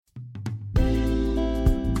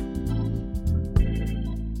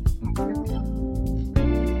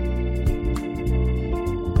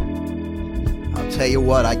Tell you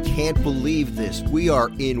what, I can't believe this. We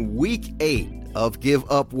are in week 8 of Give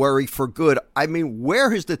Up Worry for Good. I mean,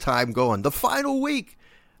 where is the time going? The final week.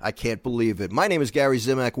 I can't believe it. My name is Gary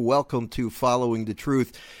Zimak. Welcome to Following the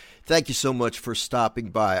Truth. Thank you so much for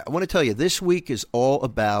stopping by. I want to tell you, this week is all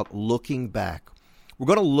about looking back. We're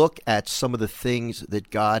going to look at some of the things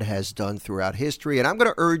that God has done throughout history, and I'm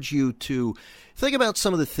going to urge you to think about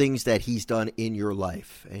some of the things that he's done in your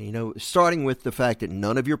life. And, you know, starting with the fact that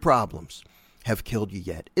none of your problems have killed you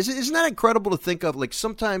yet. Isn't that incredible to think of? Like,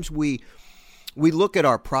 sometimes we look at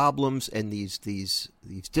our problems and these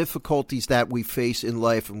difficulties that we face in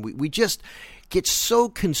life, and we just get so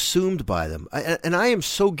consumed by them. And I am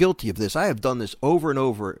so guilty of this. I have done this over and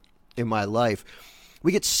over in my life.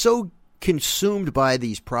 We get so consumed by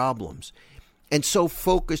these problems and so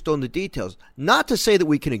focused on the details. Not to say that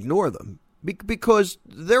we can ignore them, because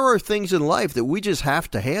there are things in life that we just have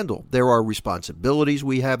to handle. There are responsibilities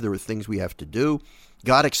we have. There are things we have to do.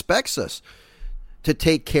 God expects us to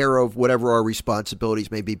take care of whatever our responsibilities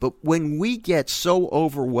may be. But when we get so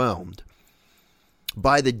overwhelmed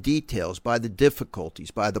by the details, by the difficulties,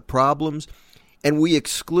 by the problems, and we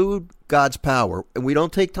exclude God's power, and we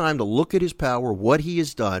don't take time to look at his power, what he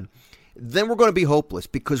has done, then we're going to be hopeless,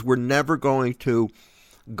 because we're never going to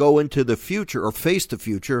go into the future or face the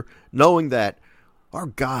future knowing that our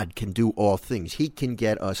God can do all things. He can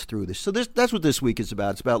get us through this. So that's what this week is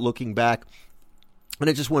about. It's about looking back. And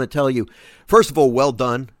I just want to tell you, first of all, well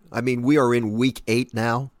done. I mean, we are in week 8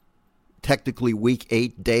 now. Technically week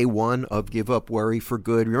 8, day 1 of Give Up Worry for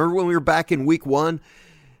Good. Remember when we were back in week 1?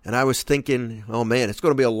 And I was thinking, oh man, it's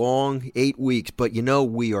going to be a long 8 weeks. But you know,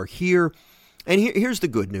 we are here. And here's the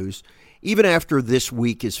good news. Even after this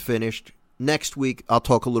week is finished, next week I'll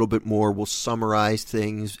talk a little bit more. We'll summarize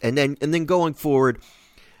things. And then going forward,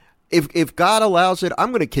 if God allows it, I'm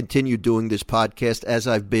going to continue doing this podcast as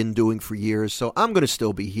I've been doing for years. So I'm going to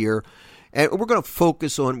still be here. And we're going to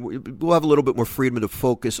focus on, we'll have a little bit more freedom to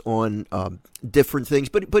focus on different things.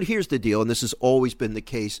 But here's the deal, and this has always been the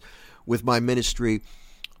case with my ministry.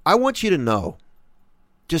 I want you to know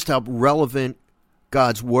just how relevant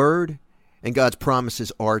God's word and God's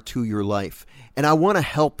promises are to your life. And I want to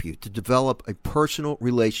help you to develop a personal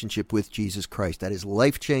relationship with Jesus Christ that is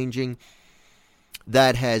life-changing,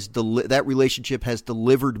 that relationship has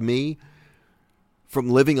delivered me from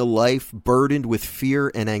living a life burdened with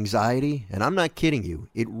fear and anxiety. And I'm not kidding you.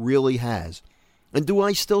 It really has. And do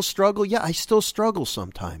I still struggle? Yeah, I still struggle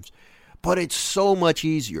sometimes. But it's so much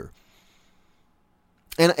easier.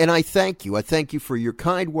 And I thank you. I thank you for your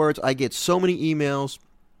kind words. I get so many emails.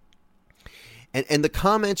 And the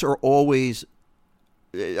comments are always,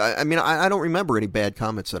 I mean, I don't remember any bad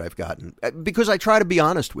comments that I've gotten, because I try to be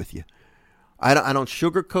honest with you. I don't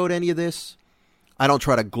sugarcoat any of this. I don't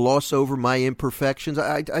try to gloss over my imperfections.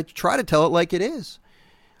 I try to tell it like it is.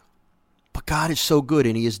 But God is so good,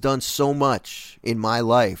 and he has done so much in my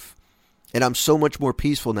life. And I'm so much more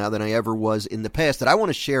peaceful now than I ever was in the past, that I want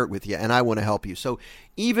to share it with you, and I want to help you. So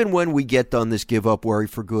even when we get done this Give Up Worry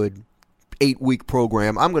for Good 8-week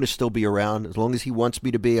program, I'm going to still be around. As long as he wants me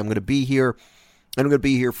to be, I'm going to be here. And I'm going to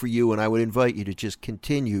be here for you. And I would invite you to just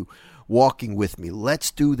continue walking with me. Let's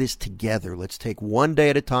do this together. Let's take one day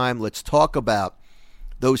at a time. Let's talk about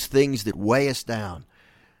those things that weigh us down.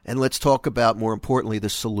 And let's talk about, more importantly, the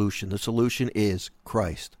solution. The solution is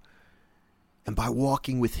Christ. And by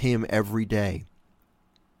walking with him every day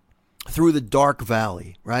through the dark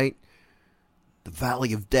valley, right? The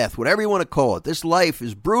valley of death, whatever you want to call it. This life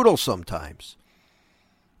is brutal sometimes.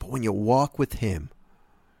 But when you walk with him,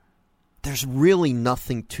 there's really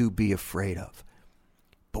nothing to be afraid of.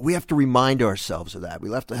 But we have to remind ourselves of that.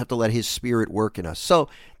 We have to let his spirit work in us. So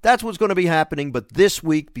that's what's going to be happening. But this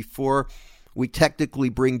week, before we technically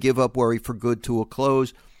bring Give Up Worry for Good to a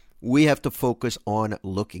close, we have to focus on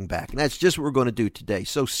looking back. And that's just what we're going to do today.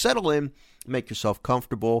 So settle in, make yourself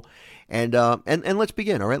comfortable, and let's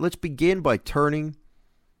begin, all right? Let's begin by turning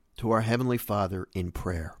to our Heavenly Father in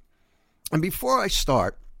prayer. And before I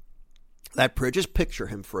start that prayer, just picture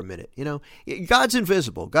him for a minute. You know, God's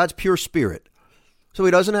invisible. God's pure spirit. So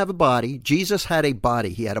he doesn't have a body. Jesus had a body.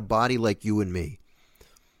 He had a body like you and me.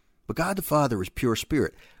 But God the Father is pure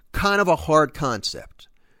spirit. Kind of a hard concept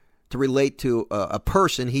to relate to a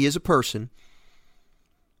person. He is a person,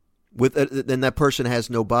 then that person has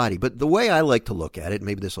no body. But the way I like to look at it,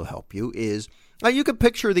 maybe this will help you, is you can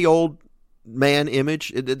picture the old man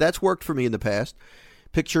image. That's worked for me in the past.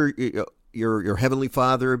 Picture your Heavenly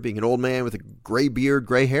Father being an old man with a gray beard,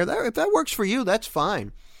 gray hair. If that works for you, that's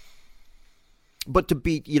fine. But to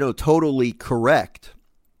be, totally correct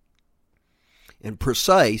and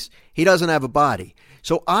precise, he doesn't have a body.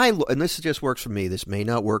 So and this just works for me. This may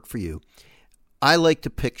not work for you. I like to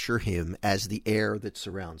picture him as the air that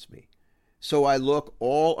surrounds me. So I look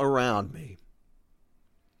all around me,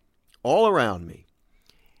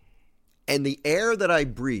 and the air that I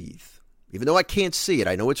breathe, even though I can't see it,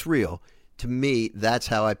 I know it's real, to me, that's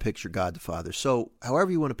how I picture God the Father. So however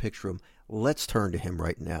you want to picture him, let's turn to him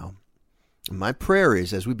right now. And my prayer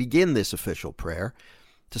is, as we begin this official prayer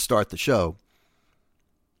to start the show,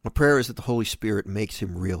 my prayer is that the Holy Spirit makes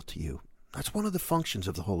him real to you. That's one of the functions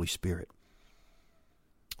of the Holy Spirit,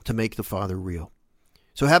 to make the Father real.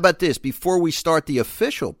 So how about this? Before we start the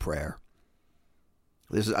official prayer,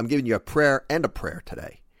 I'm giving you a prayer and a prayer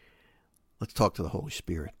today. Let's talk to the Holy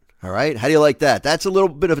Spirit. All right? How do you like that? That's a little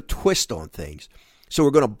bit of a twist on things. So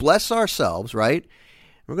we're going to bless ourselves, right?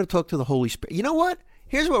 We're going to talk to the Holy Spirit. You know what?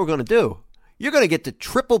 Here's what we're going to do. You're going to get the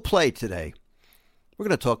triple play today. We're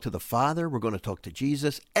going to talk to the Father, we're going to talk to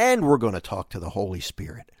Jesus, and we're going to talk to the Holy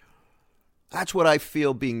Spirit. That's what I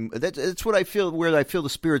feel that's what I feel, where I feel the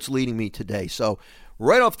Spirit's leading me today. So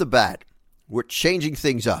right off the bat, we're changing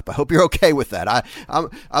things up. I hope you're okay with that.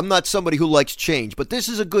 I'm not somebody who likes change, but this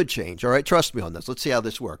is a good change, all right? Trust me on this. Let's see how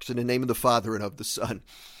this works. In the name of the Father and of the Son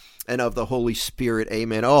and of the Holy Spirit,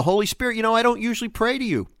 amen. Oh, Holy Spirit, I don't usually pray to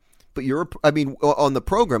you, but on the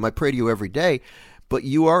program, I pray to you every day, but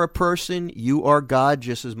you are a person, you are God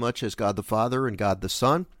just as much as God the Father and God the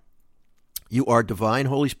Son. You are divine,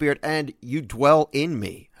 Holy Spirit, and you dwell in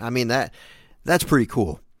me. I mean, that's pretty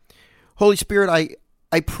cool. Holy Spirit,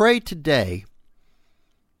 I pray today,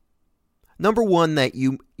 number one, that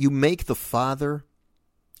you make the Father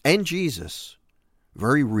and Jesus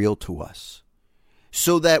very real to us,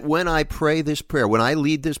 so that when I pray this prayer, when I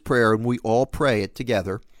lead this prayer and we all pray it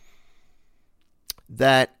together,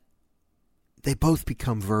 that they both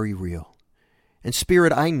become very real. And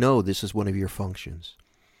Spirit, I know this is one of your functions.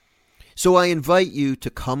 So I invite you to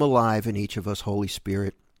come alive in each of us, Holy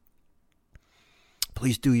Spirit.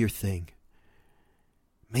 Please do your thing.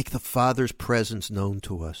 Make the Father's presence known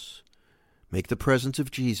to us. Make the presence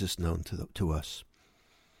of Jesus known to us.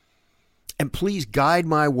 And please guide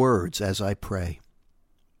my words as I pray.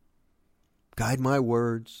 Guide my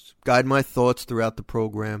words, guide my thoughts throughout the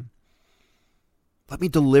program. Let me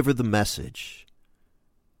deliver the message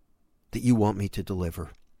that you want me to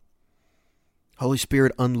deliver. Holy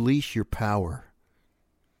Spirit, unleash your power,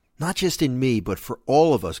 not just in me, but for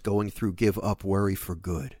all of us going through Give Up Worry for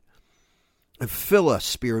Good. And fill us,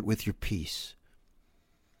 Spirit, with your peace,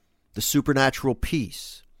 the supernatural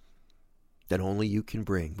peace that only you can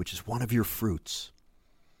bring, which is one of your fruits.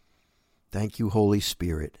 Thank you, Holy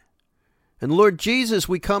Spirit. And Lord Jesus,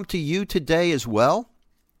 we come to you today as well.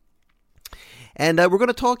 And we're going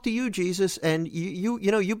to talk to you, Jesus, and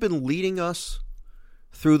you've been leading us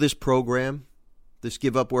through this program, this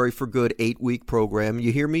Give Up Worry for Good 8-week program.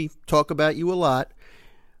 You hear me talk about you a lot.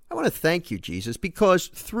 I want to thank you, Jesus, because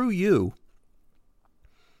through you,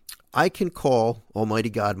 I can call Almighty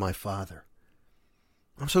God my Father.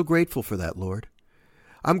 I'm so grateful for that, Lord.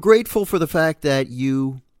 I'm grateful for the fact that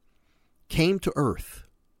you came to earth.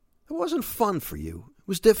 It wasn't fun for you. It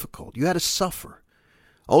was difficult. You had to suffer.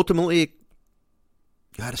 Ultimately,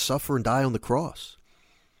 you had to suffer and die on the cross.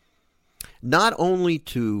 Not only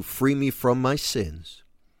to free me from my sins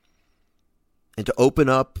and to open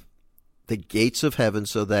up the gates of heaven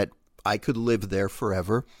so that I could live there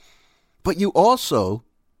forever, but you also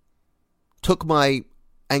took my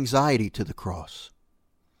anxiety to the cross.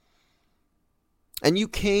 And you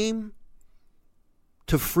came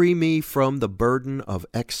to free me from the burden of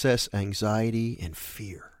excess anxiety and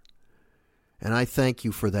fear. And I thank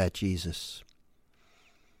you for that, Jesus.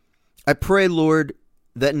 I pray, Lord,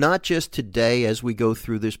 that not just today as we go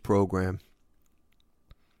through this program,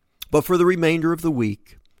 but for the remainder of the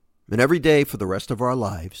week and every day for the rest of our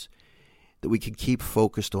lives, that we can keep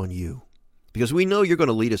focused on you. Because we know you're going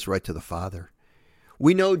to lead us right to the Father.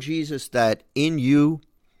 We know, Jesus, that in you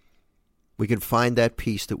we can find that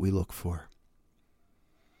peace that we look for.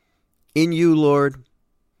 In you, Lord,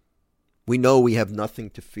 we know we have nothing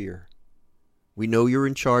to fear. We know you're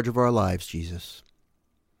in charge of our lives, Jesus.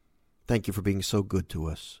 Thank you for being so good to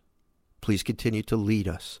us. Please continue to lead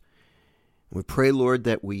us. And we pray, Lord,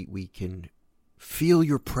 that we can feel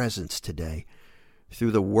your presence today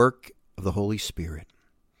through the work of the Holy Spirit.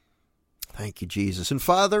 Thank you, Jesus. And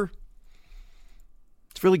Father,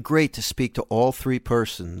 it's really great to speak to all three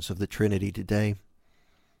persons of the Trinity today.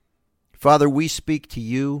 Father, we speak to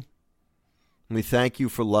you. And we thank you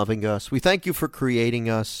for loving us. We thank you for creating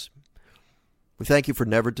us. We thank you for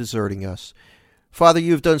never deserting us. Father,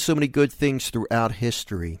 you have done so many good things throughout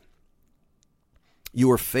history. You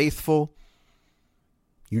are faithful.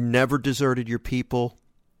 You never deserted your people.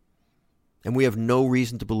 and we have no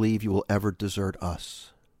reason to believe you will ever desert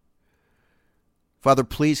us. Father,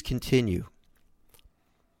 please continue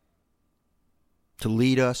to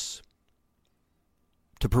lead us,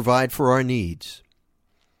 to provide for our needs,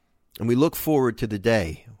 and we look forward to the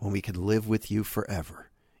day when we can live with you forever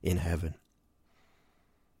in heaven.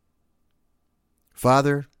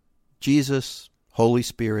 Father, Jesus, Holy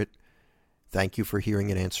Spirit, thank you for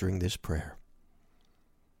hearing and answering this prayer.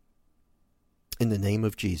 In the name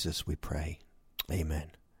of Jesus we pray.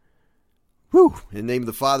 Amen. Whew. In the name of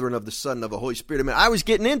the Father, and of the Son, and of the Holy Spirit. Amen. I was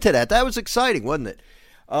getting into that. That was exciting, wasn't it?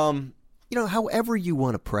 However you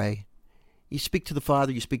want to pray, you speak to the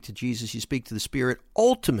Father, you speak to Jesus, you speak to the Spirit.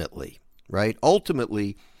 Ultimately, right?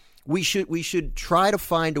 Ultimately, we should try to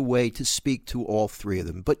find a way to speak to all three of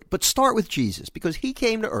them. But start with Jesus, because he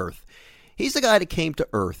came to earth. He's the guy that came to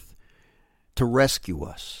earth to rescue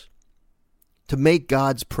us, to make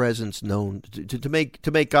God's presence known, to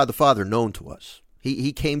make God the Father known to us.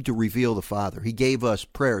 He came to reveal the Father. He gave us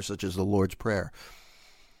prayers such as the Lord's Prayer.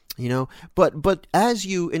 But as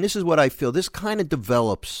you, and this is what I feel, this kind of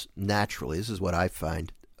develops naturally. This is what I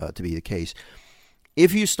find to be the case.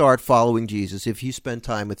 If you start following Jesus, if you spend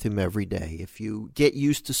time with him every day, if you get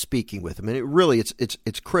used to speaking with him, and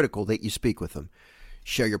it's critical that you speak with him.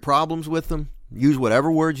 Share your problems with him. Use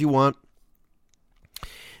whatever words you want.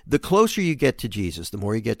 The closer you get to Jesus, the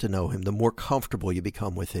more you get to know him, the more comfortable you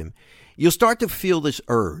become with him. You'll start to feel this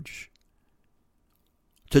urge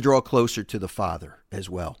to draw closer to the Father as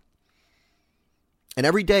well. And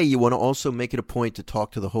every day you want to also make it a point to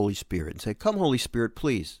talk to the Holy Spirit and say, "Come, Holy Spirit,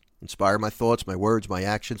 please inspire my thoughts, my words, my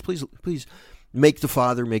actions. Please make the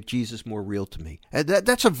Father, make Jesus more real to me." And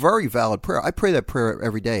that's a very valid prayer. I pray that prayer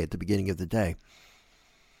every day at the beginning of the day.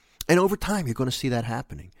 And over time, you're going to see that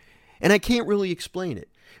happening. And I can't really explain it.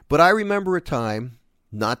 But I remember a time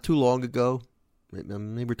not too long ago,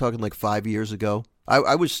 maybe we're talking like 5 years ago.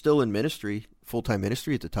 I was still in ministry, full-time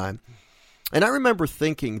ministry at the time. And I remember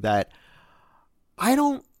thinking that I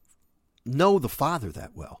don't know the Father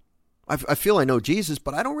that well. I feel I know Jesus,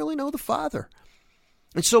 but I don't really know the Father.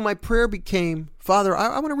 And so my prayer became, "Father,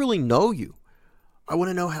 I want to really know you. I want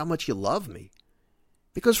to know how much you love me.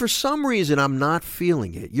 Because for some reason, I'm not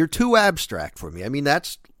feeling it. You're too abstract for me." I mean,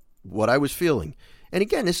 that's what I was feeling. And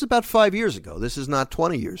again, this is about 5 years ago. This is not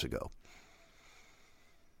 20 years ago.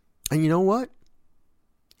 And you know what?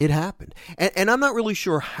 It happened. And I'm not really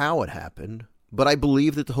sure how it happened, but I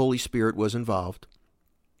believe that the Holy Spirit was involved.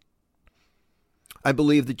 I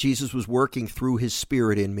believe that Jesus was working through his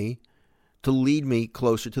Spirit in me to lead me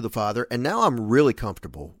closer to the Father. And now I'm really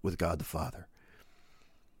comfortable with God the Father.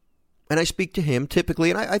 And I speak to him typically,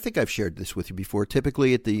 and I think I've shared this with you before,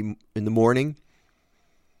 typically in the morning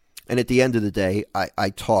and at the end of the day, I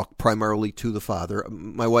talk primarily to the Father.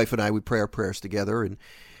 My wife and I, we pray our prayers together, and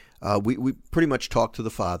we pretty much talk to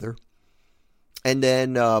the Father. And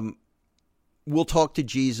then we'll talk to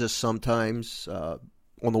Jesus sometimes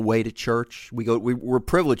on the way to church. We're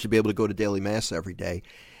privileged to be able to go to daily Mass every day.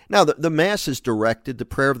 Now, the Mass is directed, the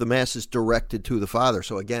prayer of the Mass is directed to the Father.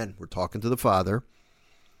 So again, we're talking to the Father.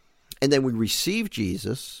 And then we receive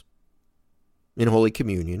Jesus in Holy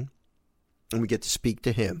Communion, and we get to speak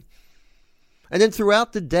to him. And then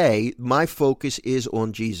throughout the day, my focus is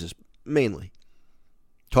on Jesus, mainly.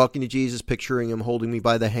 Talking to Jesus, picturing him holding me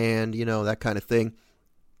by the hand, that kind of thing.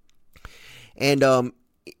 And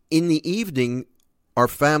in the evening, our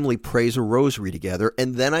family prays a rosary together,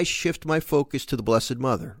 and then I shift my focus to the Blessed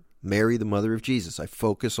Mother, Mary, the Mother of Jesus. I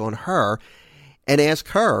focus on her and ask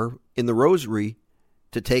her in the rosary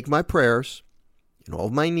to take my prayers and all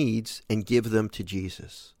of my needs and give them to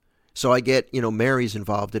Jesus. So I get, Mary's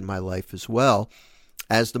involved in my life as well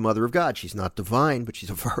as the Mother of God. She's not divine, but she's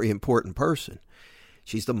a very important person.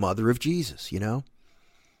 She's the Mother of Jesus,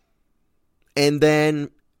 And then,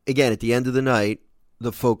 again, at the end of the night,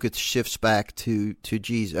 the focus shifts back to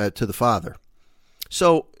Jesus, to the Father.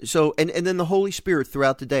 So, and then the Holy Spirit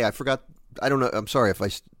throughout the day. I don't know. I'm sorry if I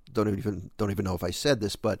don't even know if I said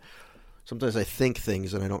this, but sometimes I think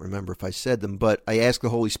things and I don't remember if I said them, but I ask the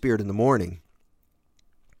Holy Spirit in the morning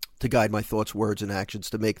to guide my thoughts, words, and actions,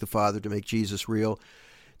 to make the Father, to make Jesus real,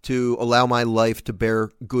 to allow my life to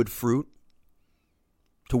bear good fruit,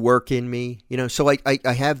 to work in me. So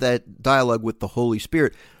I have that dialogue with the Holy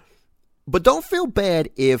Spirit. But don't feel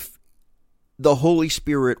bad if the Holy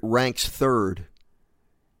Spirit ranks third.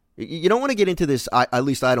 You don't want to get into this, at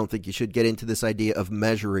least I don't think you should get into this idea of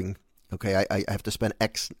measuring. Okay, I have to spend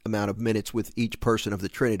X amount of minutes with each person of the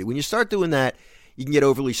Trinity. When you start doing that, you can get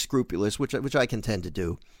overly scrupulous, which I can tend to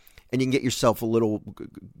do, and you can get yourself a little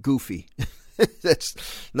goofy. That's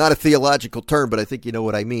not a theological term, but I think you know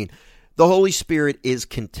what I mean. The Holy Spirit is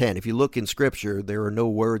content. If you look in Scripture, there are no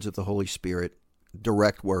words of the Holy Spirit,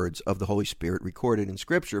 direct words of the Holy Spirit recorded in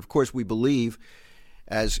Scripture. Of course, we believe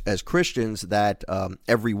as Christians that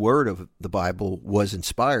every word of the Bible was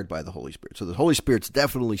inspired by the Holy Spirit. So the Holy Spirit's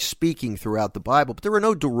definitely speaking throughout the Bible, but there are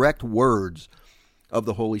no direct words of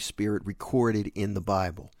the Holy Spirit recorded in the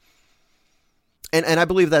Bible. And I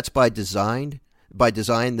believe that's by design,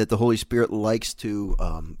 that the Holy Spirit likes to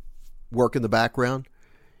work in the background.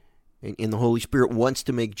 And the Holy Spirit wants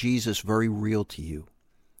to make Jesus very real to you.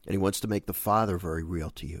 And he wants to make the Father very real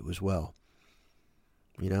to you as well.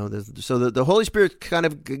 So the Holy Spirit kind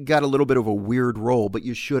of got a little bit of a weird role, but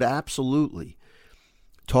you should absolutely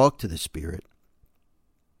talk to the Spirit,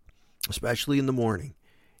 especially in the morning,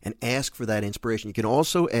 and ask for that inspiration. You can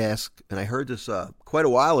also ask, and I heard this quite a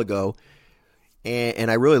while ago, and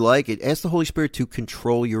I really like it, ask the Holy Spirit to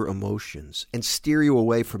control your emotions and steer you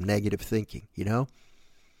away from negative thinking, Now,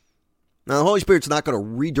 the Holy Spirit's not going to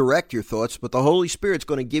redirect your thoughts, but the Holy Spirit's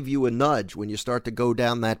going to give you a nudge when you start to go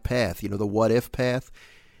down that path, the what-if path,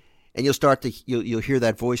 and you'll hear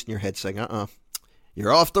that voice in your head saying,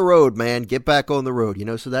 you're off the road, man, get back on the road,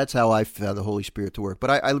 so that's how I found the Holy Spirit to work.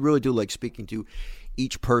 But I really do like speaking to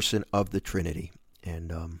each person of the Trinity,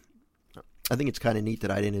 and I think it's kind of neat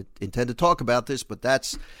that I didn't intend to talk about this, but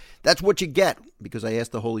that's what you get, because I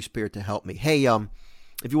asked the Holy Spirit to help me. Hey,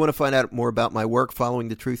 if you want to find out more about my work,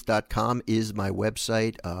 followingthetruth.com is my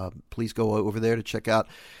website. Please go over there to check out.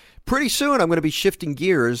 Pretty soon, I'm going to be shifting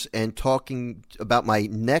gears and talking about my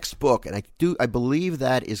next book, and I believe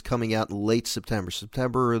that is coming out in late September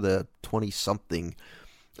the 20-something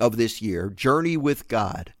of this year. Journey with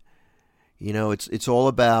God. It's all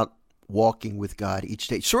about walking with God each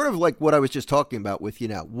day, sort of like what I was just talking about with you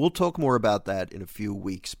now. We'll talk more about that in a few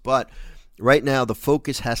weeks, but right now, the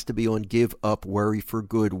focus has to be on Give Up Worry for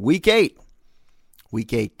Good. Week 8,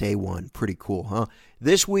 day 1. Pretty cool, huh?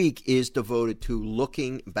 This week is devoted to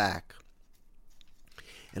looking back.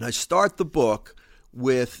 And I start the book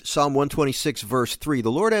with Psalm 126, verse 3. The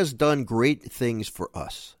Lord has done great things for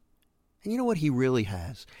us. And you know what? He really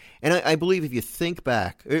has. And I believe if you think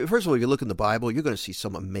back, first of all, if you look in the Bible, you're going to see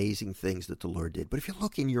some amazing things that the Lord did. But if you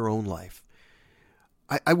look in your own life,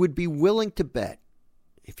 I would be willing to bet,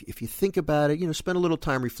 if you think about it, spend a little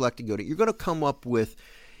time reflecting on it, you're going to come up with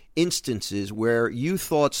instances where you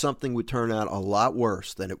thought something would turn out a lot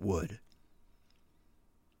worse than it would.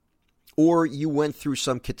 Or you went through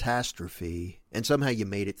some catastrophe and somehow you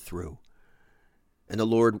made it through. And the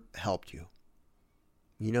Lord helped you.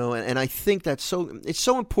 And I think it's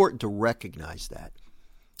so important to recognize that.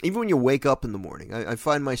 Even when you wake up in the morning, I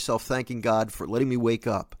find myself thanking God for letting me wake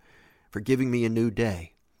up, for giving me a new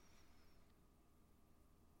day.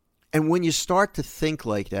 And when you start to think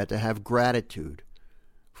like that, to have gratitude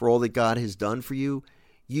for all that God has done for you,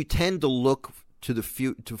 you tend to look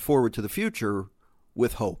forward to the future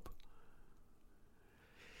with hope.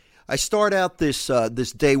 I start out this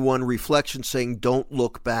day 1 reflection saying, "Don't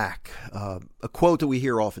look back." A quote that we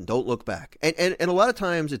hear often: "Don't look back." And a lot of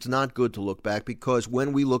times it's not good to look back, because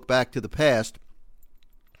when we look back to the past,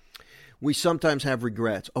 we sometimes have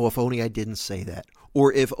regrets. Oh, if only I didn't say that,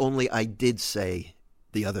 or if only I did say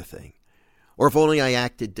the other thing, or if only I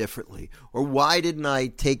acted differently, or why didn't I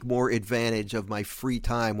take more advantage of my free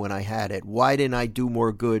time when I had it? Why didn't I do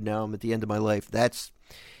more good now I'm at the end of my life? That's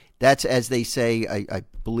as they say, I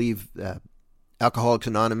believe Alcoholics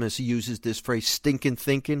Anonymous uses this phrase, stinking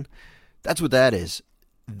thinking. That's what that is.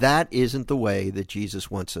 That isn't the way that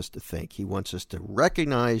Jesus wants us to think. He wants us to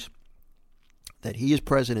recognize that he is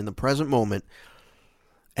present in the present moment,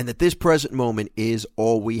 and that this present moment is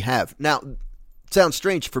all we have. Now, it sounds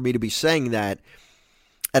strange for me to be saying that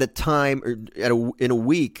at a time or in a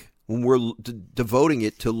week when we're devoting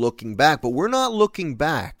it to looking back, but we're not looking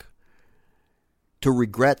back to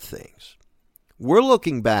regret things. We're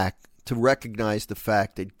looking back to recognize the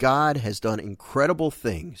fact that God has done incredible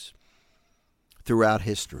things throughout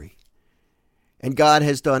history. And God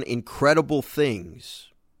has done incredible things.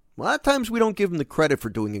 A lot of times we don't give him the credit for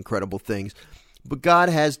doing incredible things, but God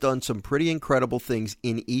has done some pretty incredible things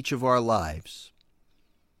in each of our lives.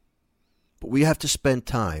 But we have to spend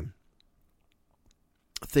time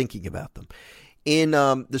thinking about them. In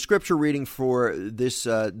the scripture reading for this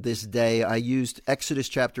day, I used Exodus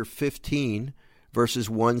chapter 15, verses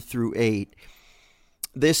 1 through 8.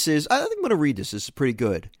 This is, I think I'm going to read this. This is pretty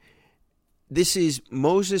good. This is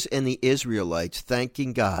Moses and the Israelites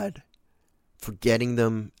thanking God for getting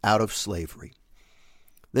them out of slavery.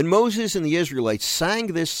 Then Moses and the Israelites sang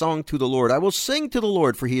this song to the Lord. "I will sing to the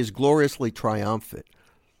Lord, for he is gloriously triumphant.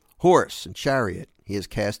 Horse and chariot he has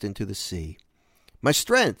cast into the sea. My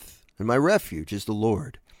strength and my refuge is the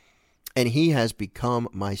Lord. and he has become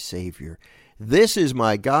my Savior. This is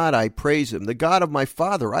my God, I praise him. The God of my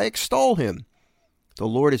father, I extol him. The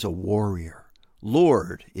Lord is a warrior.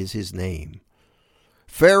 Lord is his name.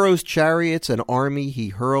 Pharaoh's chariots and army he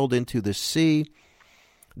hurled into the sea.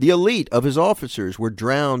 The elite of his officers were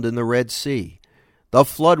drowned in the Red Sea. The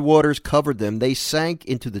flood waters covered them. They sank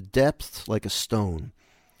into the depths like a stone.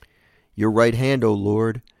 Your right hand, O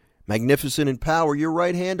Lord, magnificent in power, your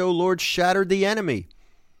right hand, O Lord, shattered the enemy.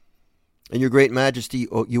 In your great majesty,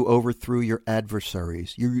 you overthrew your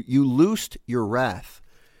adversaries. You loosed your wrath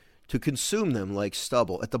to consume them like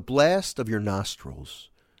stubble. At the blast of your nostrils,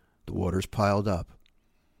 the waters piled up.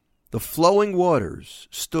 The flowing waters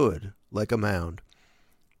stood like a mound.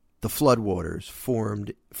 The flood waters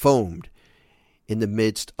foamed in the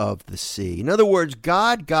midst of the sea. In other words,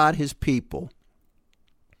 God got his people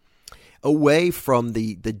away from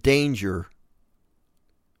the danger,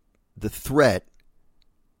 the threat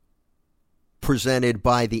presented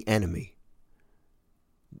by the enemy.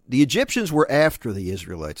 The Egyptians were after the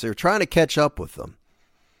Israelites. They were trying to catch up with them.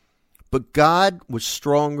 But God was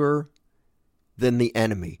stronger than the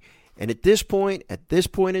enemy. And at this point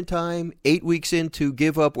in time, 8 weeks into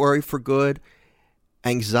Give Up Worry for Good,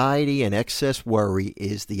 anxiety and excess worry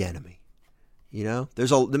is the enemy. You know,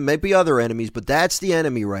 there may be other enemies, but that's the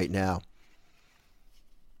enemy right now.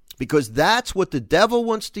 Because that's what the devil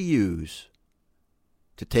wants to use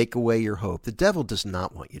to take away your hope. The devil does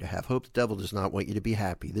not want you to have hope. The devil does not want you to be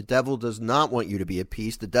happy. The devil does not want you to be at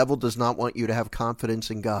peace. The devil does not want you to have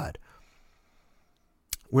confidence in God.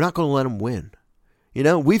 We're not going to let him win. You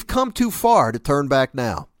know, we've come too far to turn back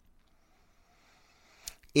now.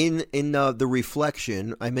 In the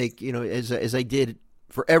reflection I make, you know, as I did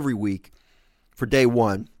for every week, for day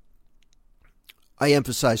one, I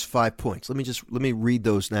emphasize 5 points. Let me read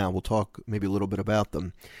those now. We'll talk maybe a little bit about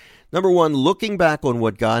them. Number one, looking back on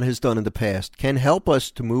what God has done in the past can help us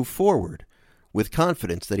to move forward with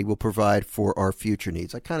confidence that he will provide for our future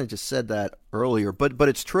needs. I kind of just said that earlier, but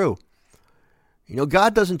it's true. You know,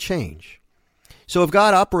 God doesn't change. So if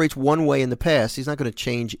God operates one way in the past, he's not going to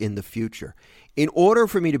change in the future. In order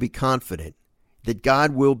for me to be confident that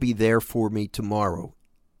God will be there for me tomorrow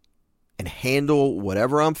and handle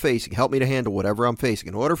whatever I'm facing, help me to handle whatever I'm facing,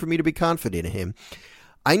 in order for me to be confident in him,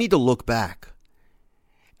 I need to look back.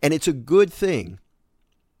 And it's a good thing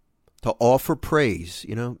to offer praise,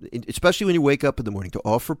 you know, especially when you wake up in the morning, to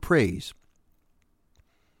offer praise.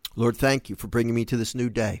 Lord, thank you for bringing me to this new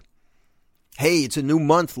day. Hey, it's a new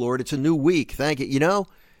month, Lord. It's a new week. Thank you. You know,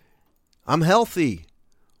 I'm healthy,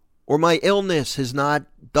 or my illness has not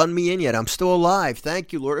done me in yet. I'm still alive.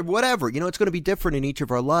 Thank you, Lord. Whatever. You know, it's going to be different in each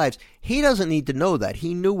of our lives. He doesn't need to know that.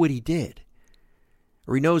 He knew what he did,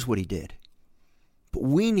 or he knows what he did. But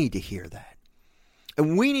we need to hear that.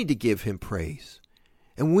 And we need to give him praise.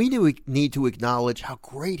 And we need to acknowledge how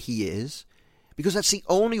great he is, because that's the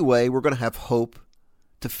only way we're going to have hope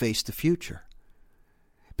to face the future.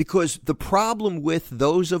 Because the problem with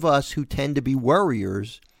those of us who tend to be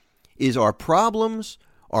worriers is our problems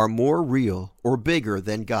are more real or bigger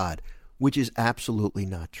than God, which is absolutely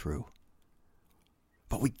not true.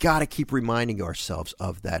 But we got to keep reminding ourselves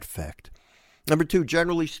of that fact. Number two,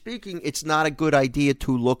 generally speaking, it's not a good idea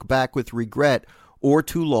to look back with regret or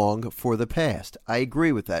too long for the past. I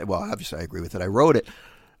agree with that. Well, obviously I agree with it. I wrote it.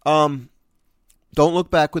 Don't look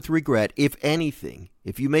back with regret. If anything,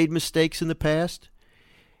 if you made mistakes in the past,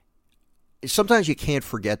 sometimes you can't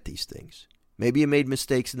forget these things. Maybe you made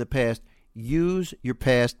mistakes in the past. Use your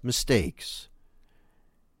past mistakes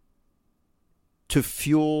to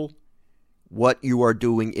fuel what you are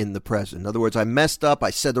doing in the present. In other words, I messed up. I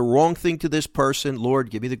said the wrong thing to this person.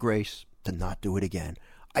 Lord, give me the grace to not do it again.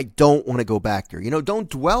 I don't want to go back there. You know, don't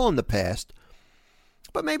dwell on the past,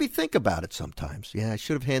 but maybe think about it sometimes. Yeah, I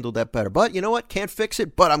should have handled that better. But you know what? Can't fix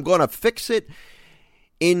it, but I'm going to fix it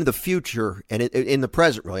in the future and in the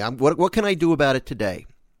present, really. What can I do about it today?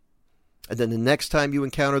 And then the next time you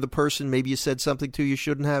encounter the person, maybe you said something to you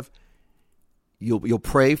shouldn't have, you'll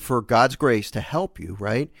pray for God's grace to help you,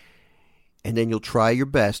 right? And then you'll try your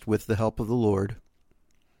best with the help of the Lord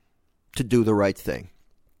to do the right thing.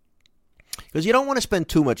 Because you don't want to spend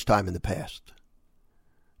too much time in the past.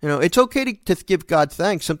 You know, it's okay to give God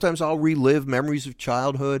thanks. Sometimes I'll relive memories of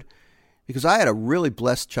childhood because I had a really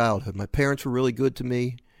blessed childhood. My parents were really good to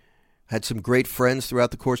me. I had some great friends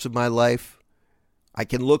throughout the course of my life. I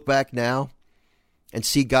can look back now and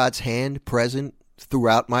see God's hand present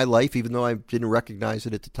throughout my life, even though I didn't recognize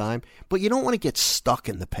it at the time. But you don't want to get stuck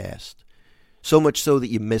in the past, so much so that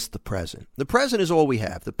you miss the present. The present is all we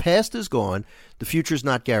have. The past is gone. The future is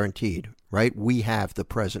not guaranteed, right? We have the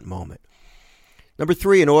present moment. Number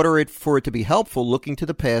 3, in order for it to be helpful, looking to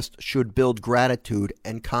the past should build gratitude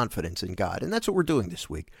and confidence in God. And that's what we're doing this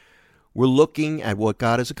week. We're looking at what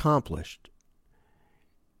God has accomplished.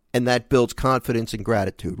 And that builds confidence and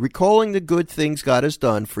gratitude. Recalling the good things God has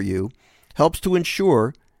done for you helps to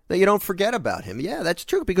ensure that you don't forget about him. Yeah, that's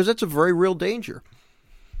true, because that's a very real danger.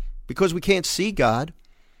 Because we can't see God,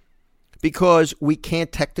 because we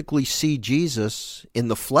can't technically see Jesus in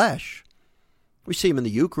the flesh. We see him in the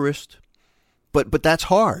Eucharist, but that's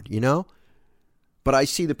hard, you know? But I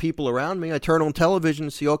see the people around me. I turn on television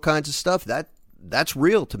and see all kinds of stuff. That's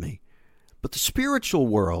real to me. But the spiritual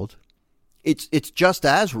world, it's just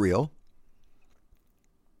as real,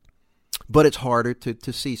 but it's harder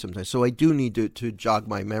to see sometimes. So I do need to jog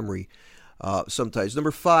my memory sometimes.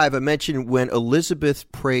 Number 5, I mentioned when Elizabeth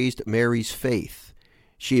praised Mary's faith,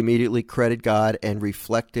 she immediately credited God and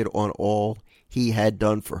reflected on all he had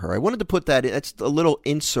done for her. I wanted to put that in. That's a little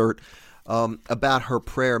insert about her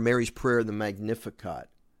prayer, Mary's prayer in the Magnificat.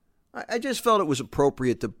 I just felt it was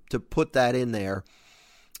appropriate to put that in there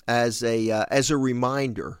as a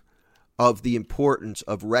reminder of the importance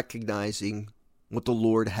of recognizing what the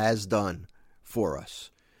Lord has done for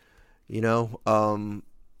us. You know,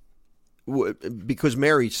 because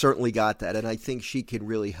Mary certainly got that, and I think she can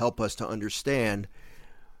really help us to understand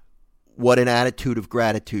what an attitude of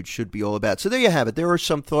gratitude should be all about. So there you have it. There are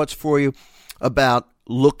some thoughts for you about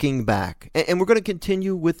looking back. And we're going to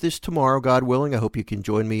continue with this tomorrow, God willing. I hope you can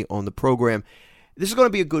join me on the program. This is going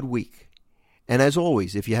to be a good week. And as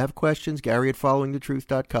always, if you have questions,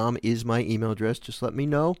 Gary@followingthetruth.com is my email address. Just let me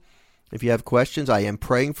know. If you have questions, I am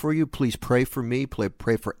praying for you. Please pray for me.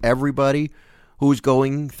 Pray for everybody who's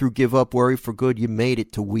going through Give Up Worry for Good. You made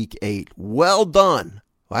it to week 8. Well done.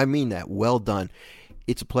 I mean that. Well done.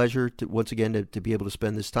 It's a pleasure, once again, to be able to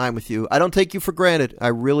spend this time with you. I don't take you for granted. I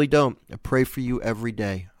really don't. I pray for you every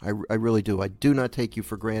day. I really do. I do not take you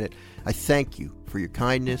for granted. I thank you for your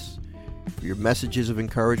kindness, for your messages of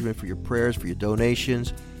encouragement, for your prayers, for your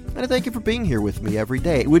donations. And I thank you for being here with me every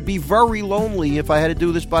day. It would be very lonely if I had to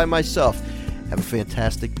do this by myself. Have a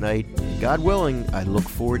fantastic night. God willing, I look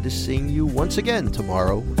forward to seeing you once again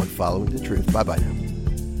tomorrow on Following the Truth. Bye-bye now.